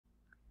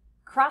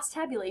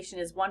cross-tabulation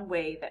is one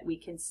way that we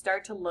can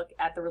start to look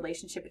at the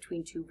relationship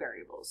between two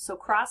variables. So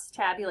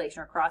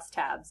cross-tabulation or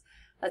cross-tabs,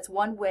 that's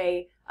one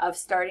way of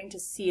starting to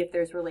see if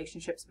there's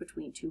relationships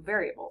between two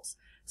variables.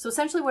 So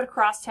essentially what a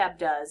crosstab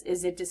does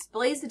is it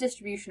displays the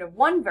distribution of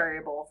one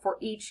variable for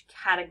each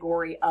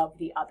category of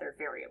the other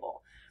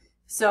variable.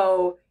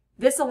 So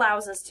this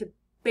allows us to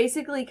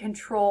basically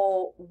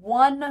control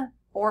one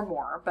or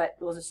more, but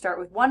we'll just start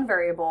with one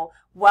variable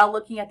while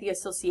looking at the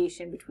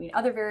association between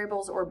other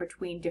variables or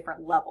between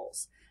different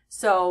levels.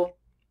 So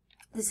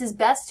this is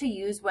best to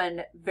use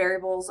when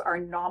variables are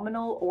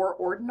nominal or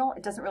ordinal.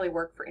 It doesn't really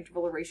work for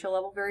interval or ratio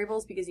level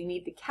variables because you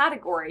need the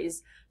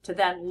categories to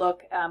then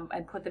look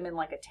and put them in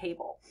like a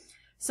table.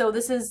 So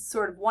this is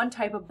sort of one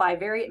type of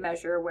bivariate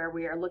measure where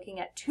we are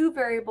looking at two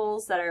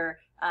variables that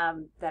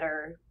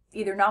are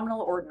either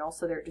nominal or ordinal,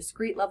 so they're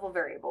discrete level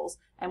variables,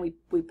 and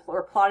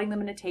we're plotting them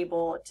in a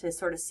table to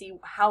sort of see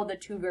how the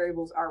two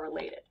variables are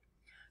related.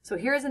 So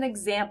here's an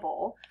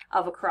example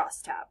of a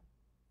crosstab.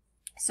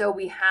 So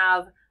we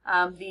have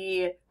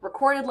the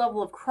recorded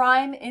level of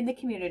crime in the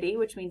community,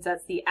 which means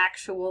that's the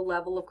actual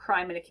level of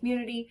crime in a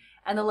community,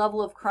 and the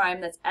level of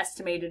crime that's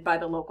estimated by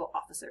the local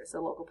officers,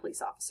 the local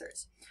police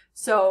officers.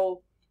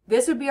 So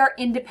this would be our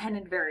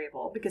independent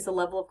variable because the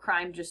level of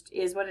crime just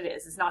is what it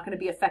is. It's not going to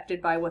be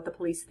affected by what the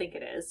police think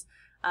it is,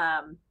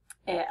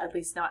 at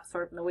least not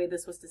sort of in the way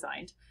this was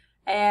designed.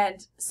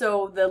 And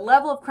so the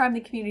level of crime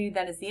in the community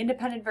then is the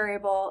independent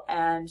variable,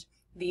 and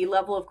the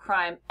level of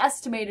crime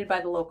estimated by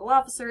the local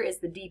officer is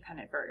the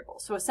dependent variable.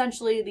 So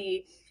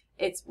essentially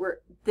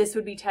this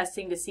would be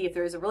testing to see if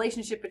there is a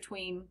relationship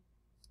between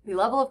the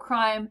level of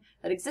crime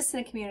that exists in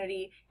a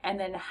community and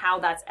then how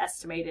that's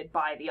estimated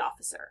by the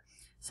officer.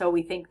 So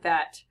we think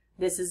that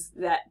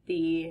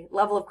the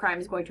level of crime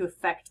is going to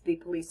affect the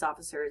police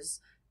officer's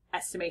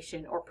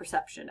estimation or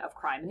perception of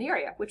crime in the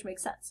area, which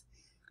makes sense.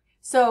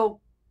 So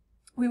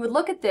we would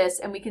look at this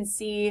and we can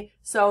see,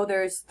 so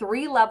there's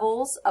three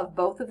levels of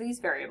both of these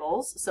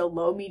variables, so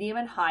low, medium,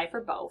 and high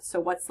for both. So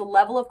what's the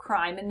level of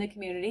crime in the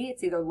community?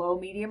 It's either low,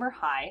 medium, or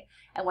high.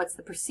 And what's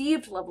the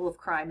perceived level of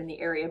crime in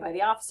the area by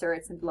the officer?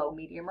 It's low,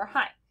 medium, or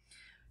high.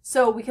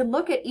 So we can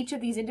look at each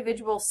of these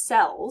individual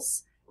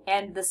cells,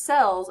 and the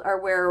cells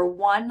are where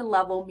one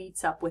level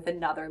meets up with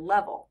another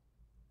level.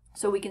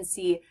 So we can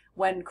see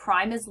when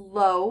crime is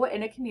low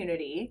in a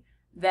community,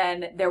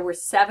 then there were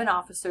 7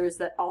 officers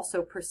that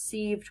also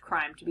perceived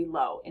crime to be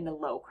low in a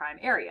low crime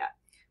area.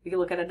 We can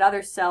look at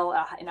another cell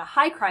in a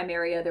high crime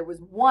area, there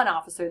was 1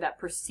 officer that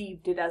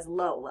perceived it as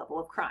low level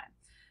of crime.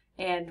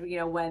 And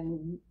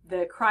when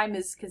the crime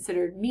is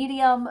considered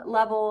medium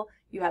level,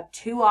 you have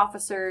 2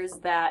 officers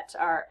that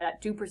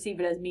do perceive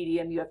it as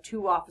medium, you have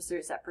 2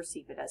 officers that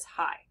perceive it as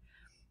high.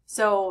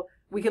 So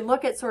we can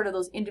look at sort of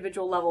those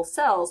individual level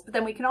cells, but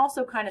then we can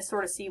also kind of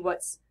sort of see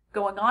what's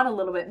going on a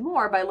little bit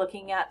more by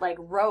looking at like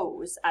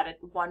rows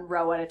one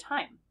row at a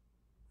time.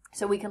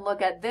 So we can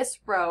look at this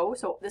row.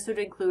 So this would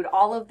include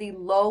all of the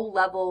low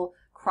level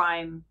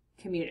crime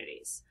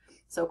communities.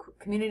 So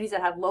communities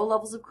that have low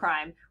levels of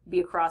crime would be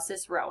across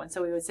this row. And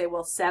so we would say,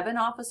 well, 7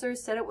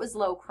 officers said it was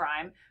low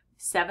crime,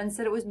 7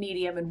 said it was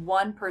medium, and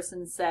 1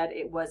 person said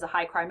it was a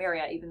high crime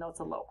area, even though it's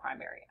a low crime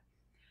area.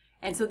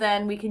 And so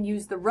then we can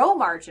use the row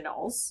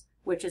marginals,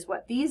 which is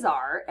what these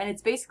are, and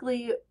it's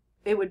basically,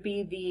 it would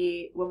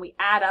be when we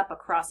add up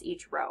across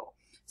each row.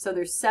 So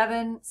there's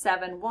 7,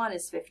 7, 1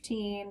 is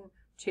 15,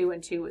 2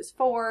 and 2 is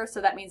 4. So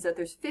that means that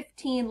there's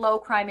 15 low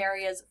crime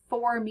areas,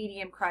 4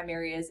 medium crime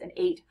areas, and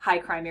 8 high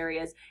crime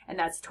areas. And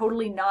that's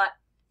totally not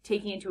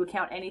taking into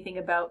account anything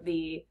about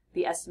the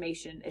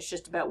estimation. It's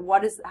just about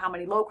how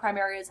many low crime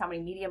areas, how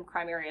many medium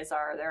crime areas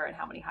are there, and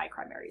how many high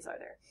crime areas are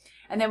there.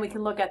 And then we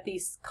can look at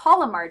these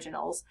column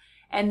marginals,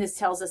 and this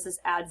tells us this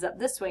adds up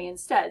this way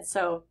instead.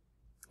 So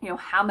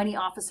how many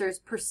officers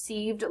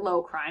perceived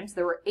low crimes.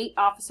 There were 8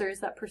 officers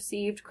that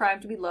perceived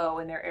crime to be low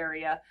in their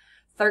area,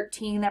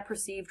 13 that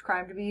perceived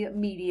crime to be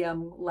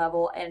medium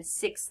level, and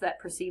 6 that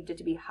perceived it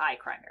to be high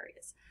crime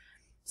areas.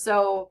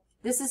 So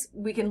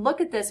we can look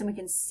at this and we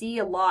can see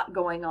a lot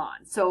going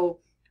on. So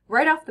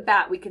right off the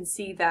bat, we can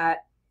see that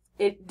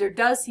there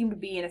does seem to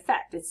be an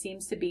effect. It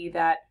seems to be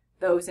that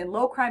those in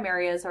low crime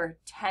areas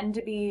tend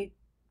to be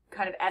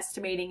kind of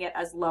estimating it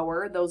as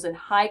lower. Those in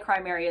high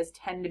crime areas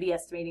tend to be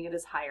estimating it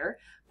as higher,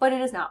 but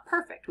it is not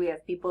perfect. We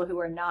have people who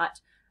are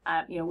not,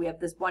 we have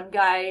this one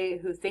guy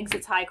who thinks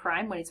it's high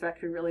crime when it's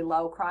actually really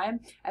low crime,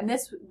 and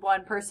this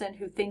one person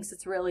who thinks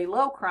it's really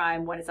low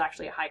crime when it's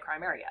actually a high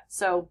crime area.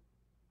 So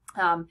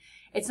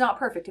it's not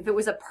perfect. If it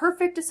was a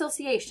perfect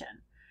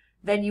association,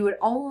 then you would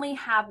only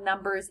have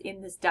numbers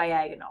in this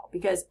diagonal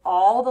because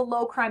all the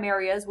low crime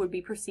areas would be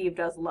perceived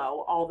as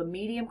low, all the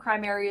medium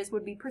crime areas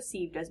would be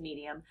perceived as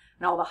medium,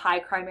 and all the high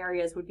crime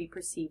areas would be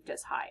perceived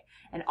as high.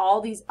 And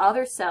all these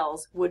other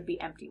cells would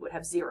be empty, would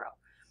have 0.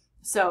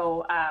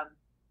 So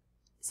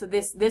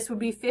this would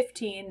be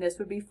 15, this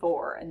would be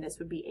 4, and this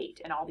would be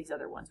 8, and all these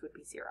other ones would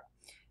be 0.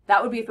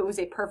 That would be if it was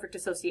a perfect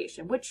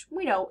association, which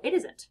we know it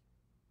isn't.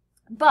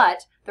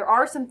 But there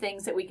are some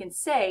things that we can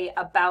say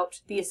about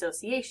the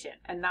association,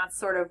 and that's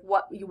sort of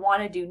what you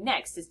want to do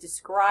next, is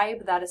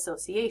describe that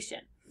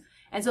association.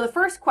 And so the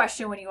first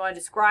question when you want to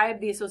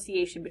describe the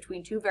association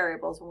between two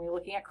variables when we're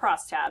looking at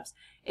crosstabs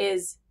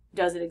is,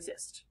 does it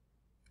exist?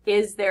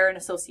 Is there an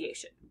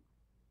association?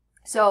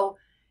 So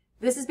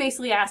this is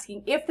basically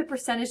asking if the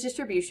percentage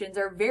distributions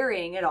are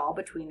varying at all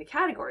between the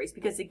categories,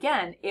 because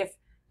again, if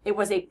it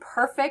was a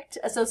perfect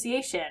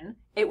association,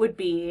 it would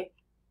be,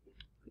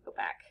 go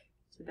back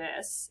to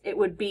this, it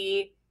would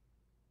be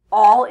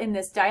all in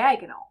this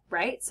diagonal,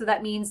 right? So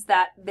that means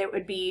that there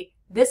would be,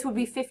 this would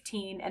be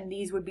 15 and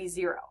these would be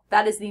 0.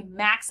 That is the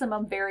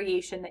maximum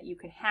variation that you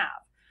can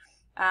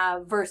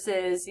have.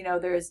 Versus, you know,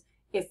 there's,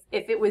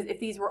 if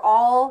these were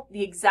all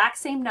the exact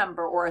same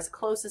number or as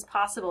close as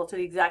possible to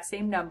the exact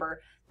same number,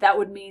 that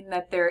would mean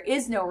that there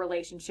is no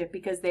relationship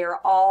because they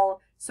are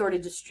all sort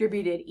of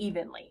distributed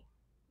evenly.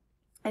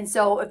 And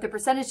so if the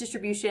percentage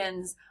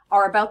distributions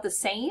are about the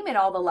same in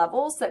all the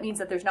levels, that means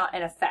that there's not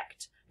an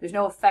effect. There's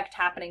no effect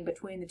happening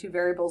between the two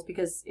variables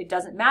because it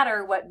doesn't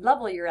matter what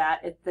level you're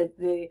at,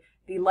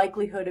 the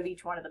likelihood of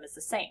each one of them is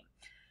the same.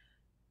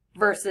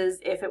 Versus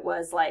if it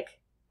was like,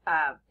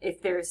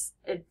 if there's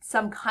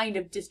some kind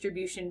of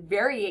distribution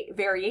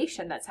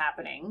variation that's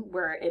happening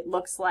where it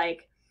looks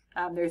like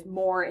there's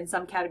more in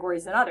some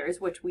categories than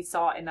others, which we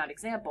saw in that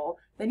example,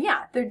 then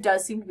yeah, there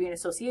does seem to be an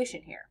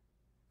association here.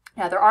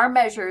 Now, there are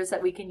measures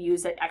that we can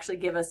use that actually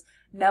give us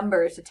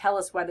numbers to tell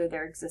us whether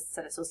there exists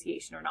an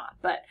association or not,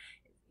 but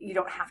you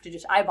don't have to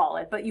just eyeball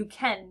it, but you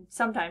can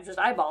sometimes just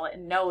eyeball it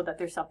and know that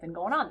there's something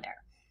going on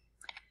there.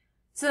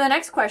 So the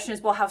next question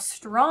is, well, how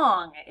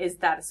strong is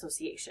that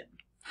association?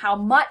 How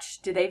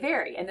much do they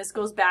vary? And this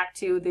goes back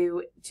to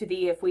the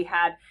if we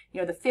had, you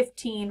know, the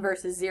 15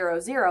 versus 0,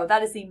 0,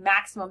 that is the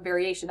maximum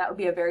variation. That would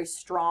be a very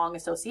strong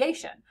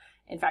association.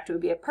 In fact, it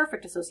would be a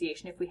perfect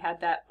association if we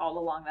had that all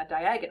along that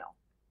diagonal.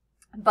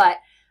 But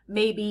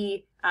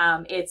maybe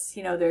it's,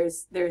 you know,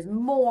 there's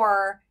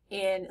more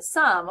in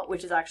some,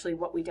 which is actually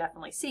what we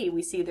definitely see.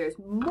 We see there's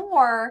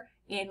more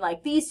in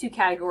like these two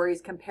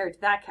categories compared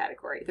to that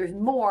category. There's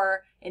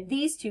more in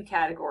these two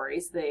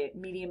categories, the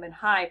medium and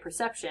high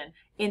perception,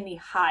 in the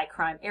high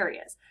crime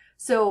areas.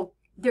 So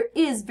there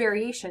is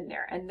variation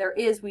there, and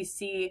we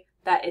see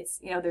that it's,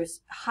 you know,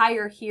 there's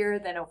higher here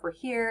than over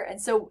here.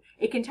 And so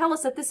it can tell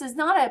us that this is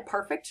not a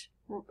perfect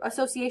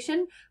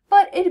association,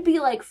 but it'd be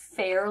like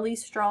fairly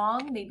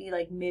strong, maybe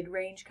like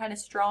mid-range kind of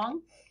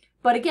strong.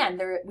 But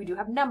again, we do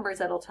have numbers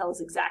that'll tell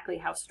us exactly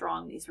how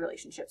strong these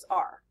relationships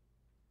are.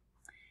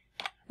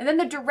 And then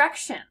the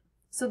direction.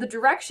 So the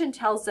direction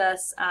tells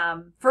us,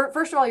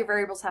 first of all, your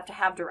variables have to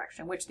have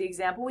direction, which the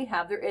example we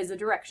have, there is a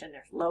direction.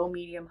 There's low,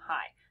 medium,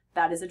 high.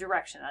 That is a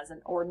direction. That is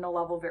an ordinal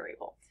level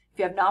variable. If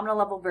you have nominal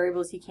level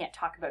variables, you can't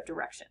talk about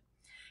direction.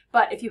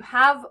 But if you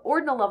have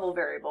ordinal level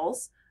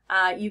variables,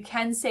 you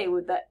can say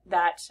with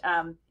that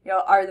you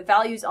know, are the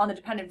values on the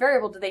dependent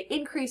variable, do they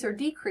increase or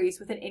decrease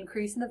with an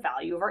increase in the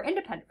value of our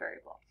independent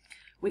variable?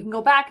 We can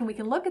go back and we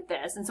can look at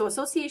this. And so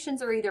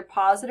associations are either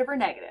positive or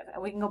negative.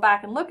 And we can go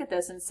back and look at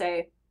this and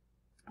say,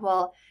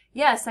 well,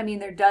 yes, I mean,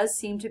 there does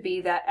seem to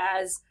be that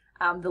as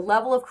the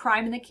level of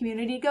crime in the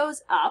community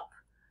goes up,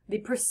 the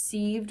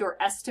perceived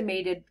or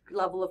estimated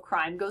level of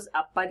crime goes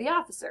up by the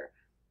officer.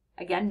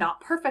 Again, not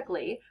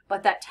perfectly,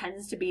 but that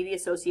tends to be the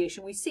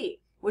association we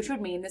see, which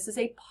would mean this is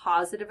a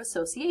positive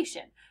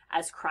association.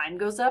 As crime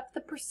goes up,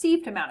 the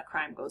perceived amount of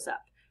crime goes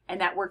up. And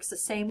that works the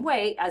same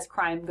way. As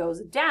crime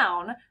goes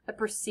down, the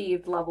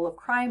perceived level of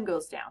crime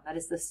goes down. That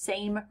is the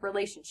same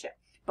relationship.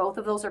 Both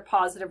of those are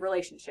positive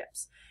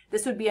relationships.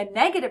 This would be a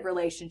negative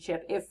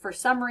relationship if for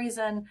some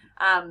reason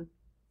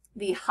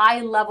the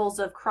high levels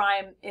of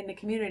crime in the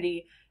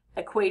community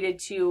equated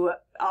to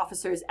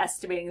officers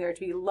estimating there to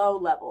be low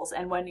levels.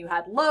 And when you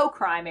had low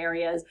crime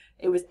areas,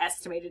 it was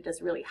estimated as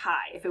really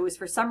high. If it was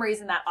for some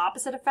reason that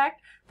opposite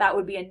effect, that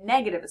would be a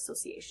negative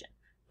association.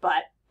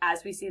 But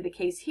as we see the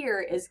case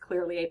here is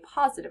clearly a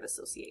positive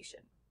association.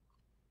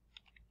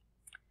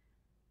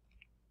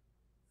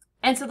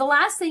 And so the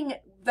last thing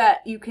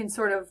that you can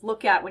sort of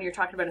look at when you're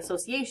talking about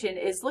association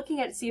is looking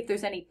at see if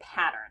there's any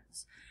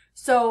patterns.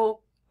 So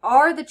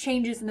are the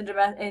changes in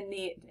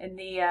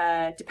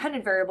the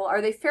dependent variable,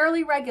 are they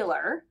fairly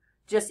regular,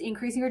 just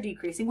increasing or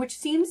decreasing, which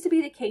seems to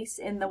be the case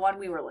in the one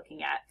we were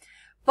looking at.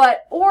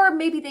 But, or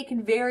maybe they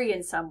can vary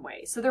in some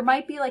way. So there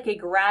might be like a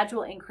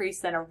gradual increase,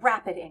 then a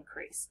rapid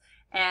increase.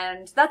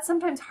 And that's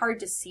sometimes hard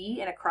to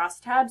see in a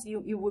crosstabs.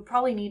 You would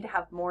probably need to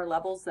have more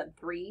levels than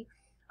 3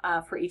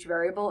 for each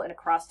variable in a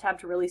crosstab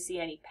to really see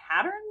any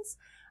patterns.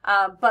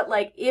 But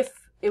like if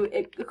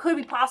it could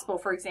be possible,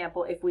 for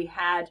example, if we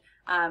had,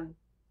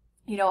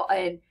 you know,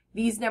 and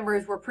these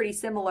numbers were pretty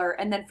similar,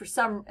 and then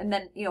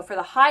you know, for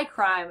the high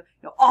crime,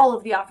 you know, all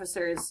of the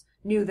officers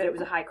knew that it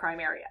was a high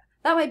crime area.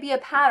 That might be a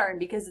pattern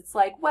because it's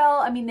like, well,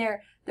 I mean,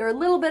 they're a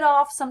little bit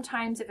off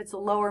sometimes if it's a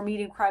low or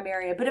medium crime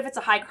area, but if it's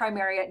a high crime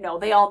area, no,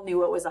 they all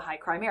knew it was a high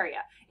crime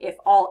area if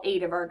all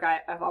 8 of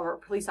our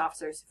police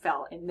officers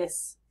fell in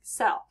this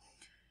cell.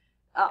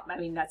 I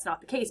mean, that's not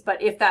the case,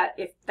 but if that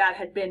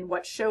had been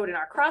what showed in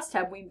our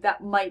crosstab,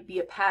 that might be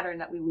a pattern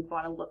that we would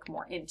want to look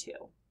more into.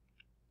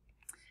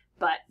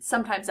 But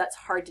sometimes that's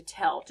hard to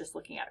tell just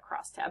looking at a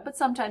crosstab, but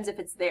sometimes if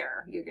it's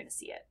there, you're going to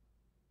see it.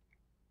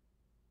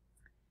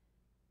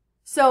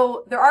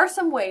 So there are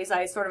some ways,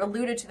 I sort of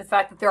alluded to the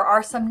fact that there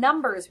are some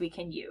numbers we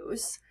can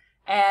use.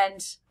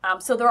 And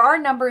so there are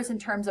numbers in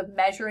terms of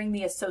measuring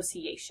the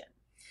association.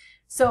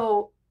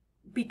 So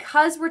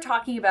because we're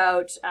talking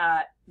about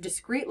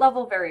discrete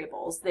level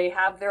variables, they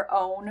have their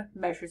own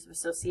measures of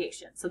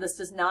association. So this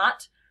does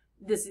not,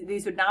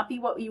 these would not be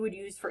what you would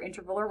use for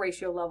interval or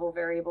ratio level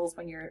variables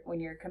when you're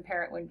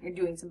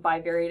doing some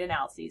bivariate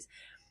analyses.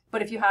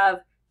 But if you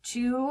have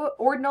two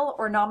ordinal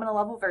or nominal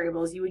level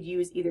variables, you would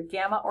use either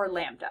gamma or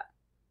lambda.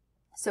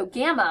 So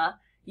gamma,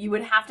 you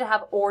would have to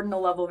have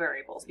ordinal level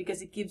variables because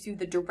it gives you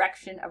the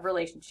direction of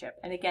relationship.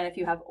 And again, if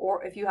you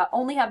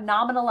only have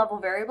nominal level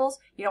variables,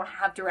 you don't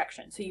have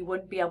direction, so you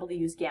wouldn't be able to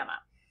use gamma.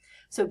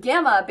 So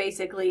gamma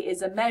basically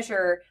is a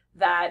measure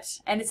that,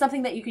 and it's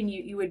something that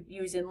you would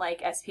use in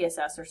like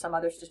SPSS or some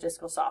other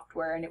statistical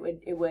software, and it would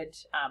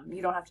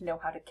you don't have to know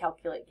how to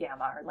calculate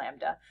gamma or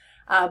lambda,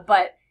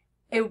 but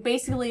it would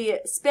basically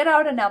spit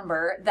out a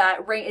number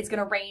that it's going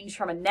to range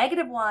from a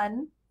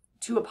 -1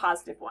 to a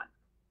 +1.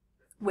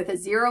 With a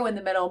 0 in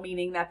the middle,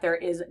 meaning that there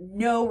is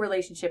no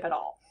relationship at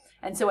all.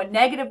 And so a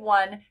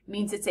 -1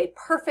 means it's a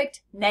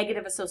perfect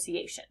negative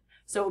association.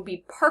 So it would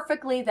be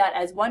perfectly that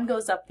as one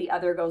goes up, the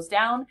other goes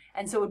down.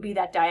 And so it would be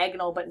that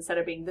diagonal, but instead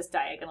of being this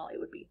diagonal, it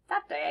would be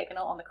that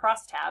diagonal on the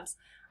crosstabs.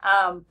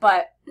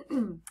 But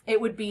it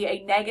would be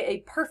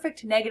a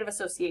perfect negative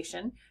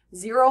association.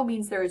 0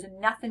 means there is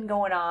nothing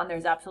going on.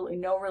 There's absolutely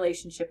no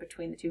relationship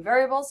between the two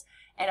variables.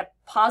 And a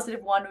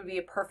 +1 would be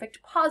a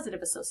perfect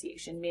positive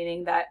association,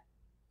 meaning that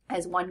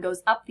as one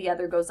goes up, the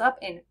other goes up,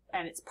 and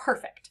it's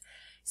perfect.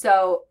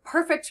 So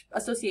perfect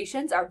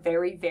associations are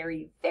very,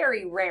 very,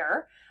 very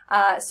rare.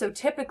 So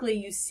typically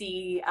you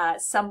see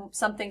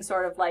something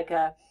sort of like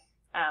a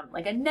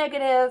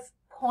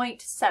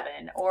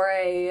 -0.7 or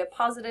a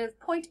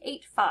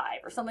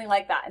 +0.85 or something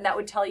like that. And that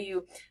would tell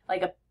you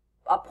like a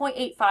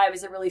 0.85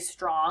 is a really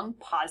strong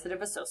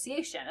positive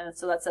association. And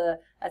so that's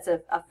a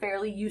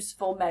fairly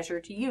useful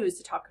measure to use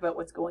to talk about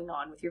what's going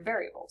on with your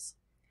variables.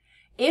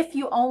 If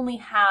you only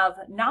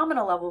have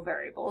nominal level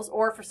variables,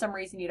 or for some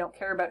reason you don't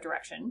care about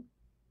direction,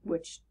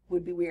 which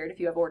would be weird if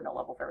you have ordinal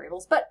level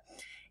variables, but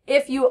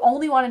if you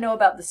only want to know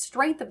about the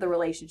strength of the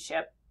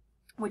relationship,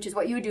 which is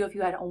what you would do if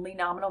you had only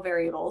nominal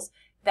variables,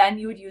 then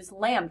you would use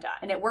lambda.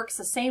 And it works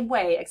the same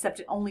way, except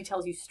it only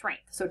tells you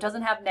strength. So it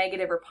doesn't have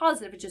negative or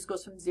positive, it just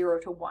goes from 0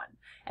 to 1.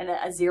 And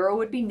a 0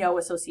 would be no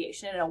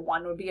association, and a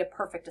 1 would be a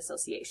perfect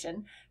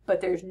association,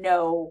 but there's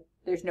no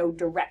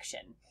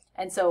direction.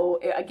 And so,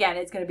 again,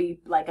 it's going to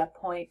be like a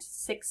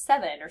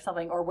 0.67 or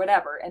something or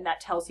whatever, and that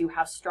tells you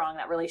how strong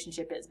that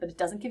relationship is. But it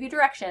doesn't give you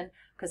direction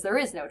because there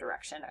is no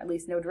direction, or at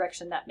least no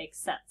direction that makes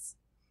sense.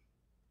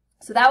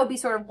 So that would be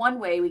sort of one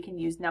way we can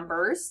use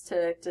numbers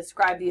to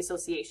describe the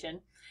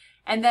association.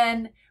 And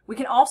then we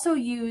can also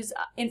use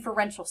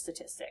inferential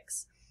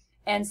statistics.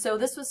 And so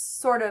this was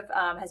sort of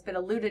has been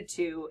alluded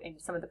to in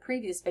some of the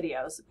previous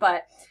videos,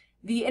 but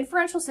the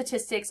inferential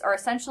statistics are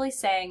essentially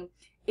saying,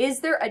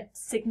 is there a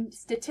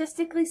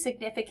statistically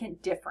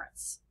significant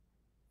difference?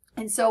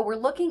 And so we're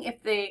looking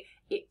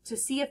to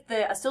see if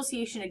the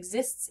association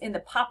exists in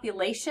the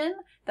population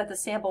that the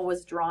sample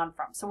was drawn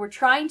from. So we're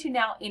trying to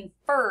now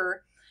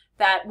infer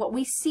that what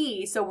we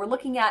see, so we're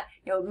looking at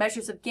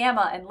measures of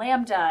gamma and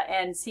lambda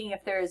and seeing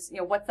if there's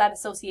what that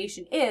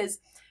association is,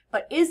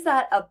 but is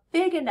that a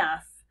big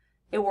enough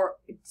or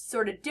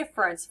sort of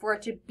difference for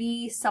it to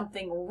be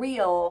something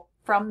real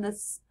from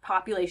this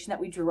population that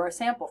we drew our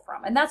sample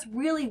from? And that's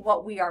really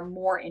what we are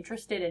more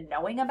interested in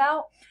knowing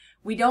about.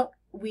 We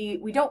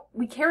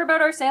care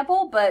about our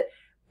sample, but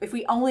if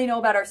we only know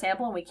about our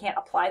sample and we can't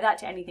apply that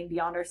to anything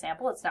beyond our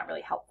sample, it's not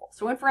really helpful.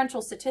 So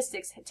inferential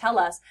statistics tell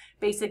us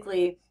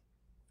basically,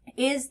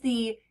 is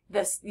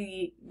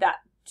that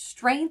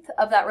strength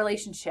of that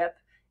relationship,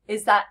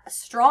 is that a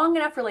strong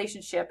enough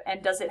relationship,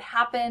 and does it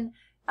happen,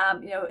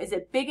 is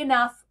it big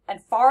enough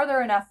and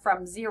farther enough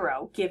from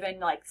 0, given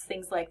like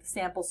things like the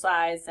sample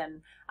size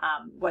and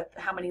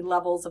how many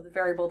levels of the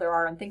variable there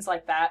are and things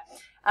like that.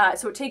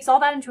 So it takes all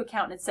that into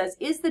account and it says,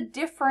 is the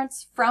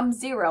difference from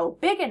 0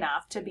 big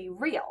enough to be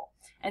real?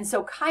 And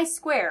so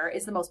chi-square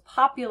is the most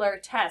popular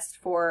test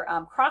for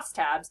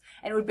crosstabs,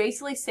 and it would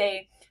basically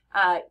say,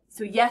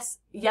 so yes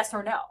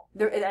or no.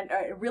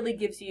 It really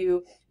gives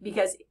you,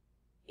 because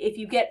if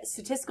you get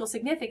statistical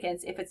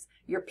significance, if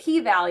your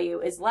p-value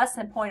is less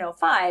than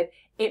 0.05,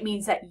 it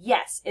means that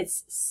yes,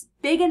 it's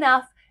big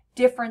enough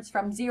difference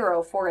from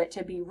 0 for it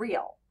to be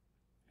real.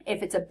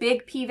 If it's a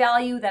big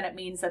p-value, then it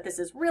means that this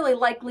is really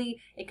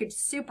likely. It could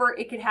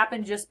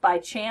happen just by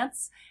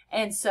chance,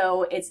 and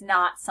so it's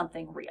not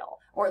something real,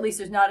 or at least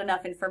there's not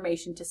enough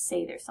information to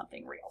say there's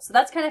something real. So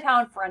that's kind of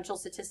how inferential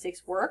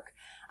statistics work.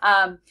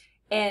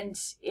 And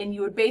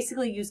you would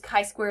basically use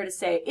chi-square to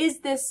say, is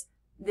this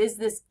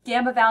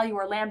gamma value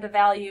or lambda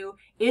value,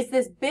 is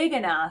this big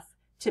enough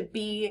to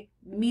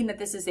mean that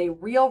this is a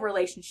real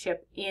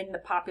relationship in the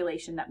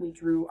population that we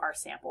drew our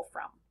sample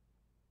from.